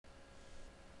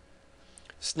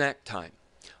Snack time.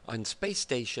 On space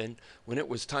station, when it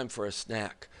was time for a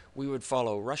snack, we would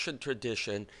follow Russian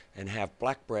tradition and have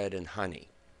black bread and honey.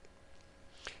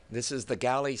 This is the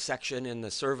galley section in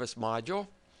the service module,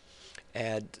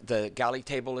 and the galley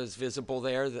table is visible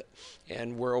there,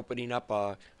 and we're opening up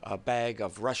a bag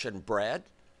of Russian bread.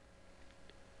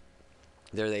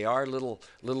 There they are, little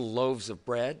loaves of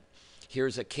bread.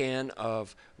 Here's a can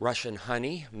of Russian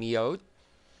honey, miod.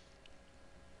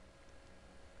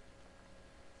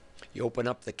 You open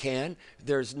up the can.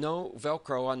 There's no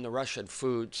Velcro on the Russian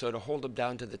food, so to hold them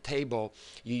down to the table,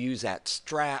 you use that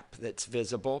strap that's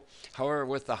visible. However,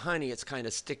 with the honey, it's kind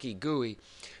of sticky, gooey.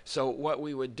 So what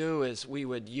we would do is we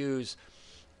would use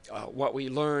what we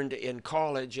learned in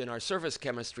college in our surface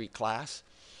chemistry class,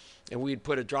 and we'd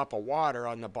put a drop of water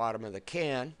on the bottom of the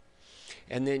can,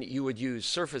 and then you would use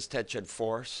surface tension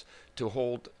force to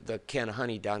hold the can of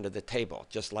honey down to the table,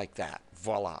 just like that.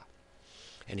 Voila.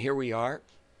 And here we are.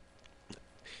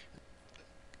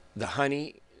 The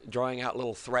honey drawing out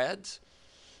little threads.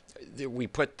 We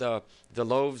put the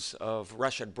loaves of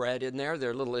Russian bread in there.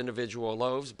 They're little individual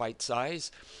loaves, bite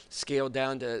size, scaled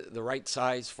down to the right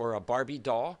size for a Barbie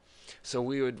doll. So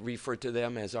we would refer to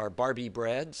them as our Barbie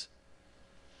breads.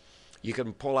 You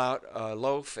can pull out a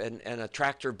loaf and a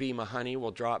tractor beam of honey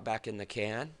will draw it back in the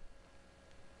can.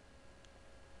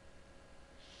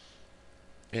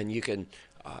 And you can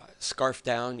scarf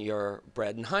down your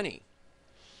bread and honey.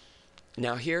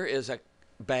 Now here is a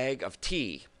bag of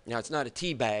tea. Now it's not a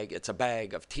tea bag, it's a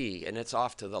bag of tea, and it's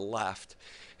off to the left.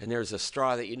 And there's a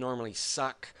straw that you normally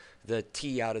suck the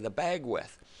tea out of the bag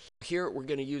with. Here we're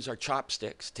going to use our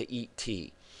chopsticks to eat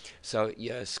tea. So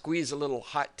you squeeze a little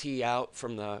hot tea out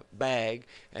from the bag,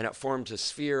 and it forms a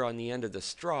sphere on the end of the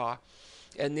straw.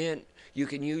 And then you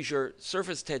can use your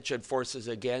surface tension forces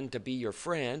again to be your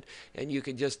friend, and you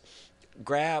can just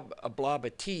grab a blob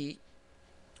of tea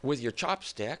with your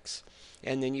chopsticks,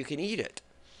 and then you can eat it.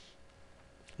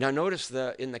 Now notice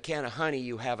in the can of honey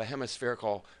you have a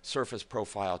hemispherical surface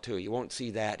profile too. You won't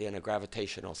see that in a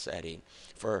gravitational setting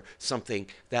for something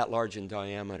that large in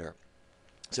diameter.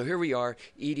 So here we are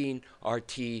eating our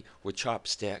tea with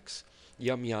chopsticks.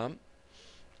 Yum yum.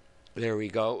 There we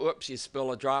go. Oops, you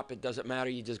spill a drop. It doesn't matter.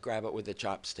 You just grab it with the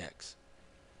chopsticks.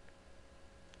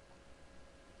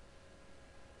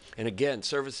 And again,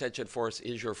 surface tension force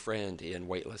is your friend in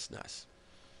weightlessness.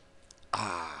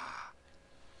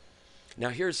 Now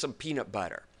here's some peanut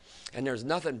butter. And there's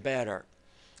nothing better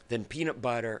than peanut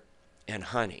butter and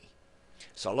honey.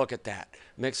 So look at that.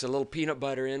 Mix a little peanut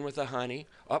butter in with the honey.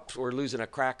 Oops, we're losing a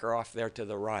cracker off there to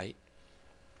the right.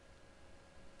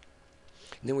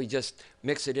 And then we just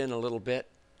mix it in a little bit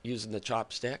using the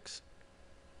chopsticks.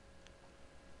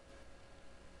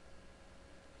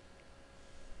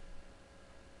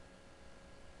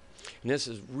 And this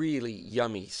is really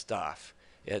yummy stuff.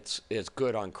 It's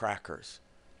good on crackers.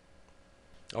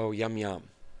 Oh, yum yum.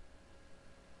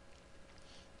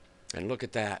 And look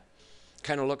at that.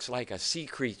 Kind of looks like a sea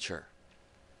creature.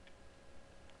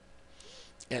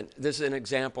 And this is an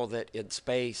example that in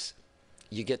space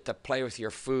you get to play with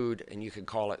your food and you can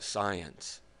call it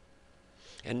science.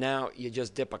 And now you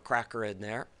just dip a cracker in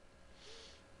there.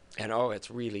 And oh, it's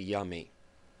really yummy.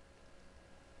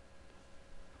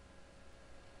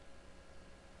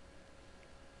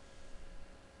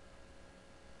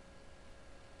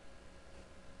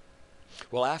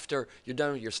 Well, after you're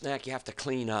done with your snack, you have to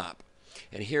clean up.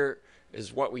 And here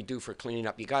is what we do for cleaning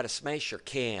up. You got to smash your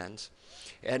cans.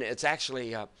 And it's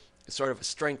actually sort of a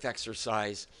strength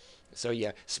exercise. So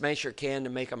you smash your can to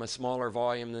make them a smaller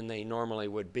volume than they normally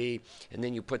would be. And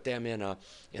then you put them in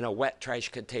a wet trash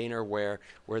container where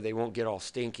they won't get all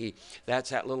stinky. That's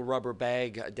that little rubber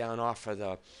bag down off of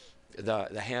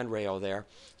the handrail there.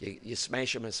 You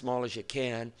smash them as small as you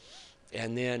can.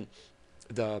 And then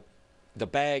the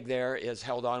bag there is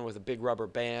held on with a big rubber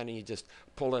band, and you just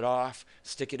pull it off,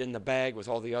 stick it in the bag with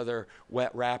all the other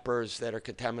wet wrappers that are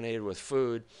contaminated with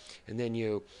food, and then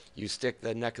you stick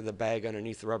the neck of the bag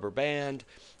underneath the rubber band,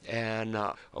 and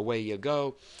away you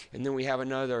go. And then we have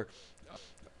another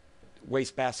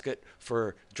wastebasket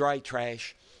for dry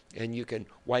trash, and you can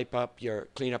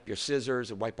clean up your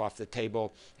scissors and wipe off the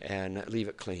table and leave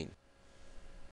it clean.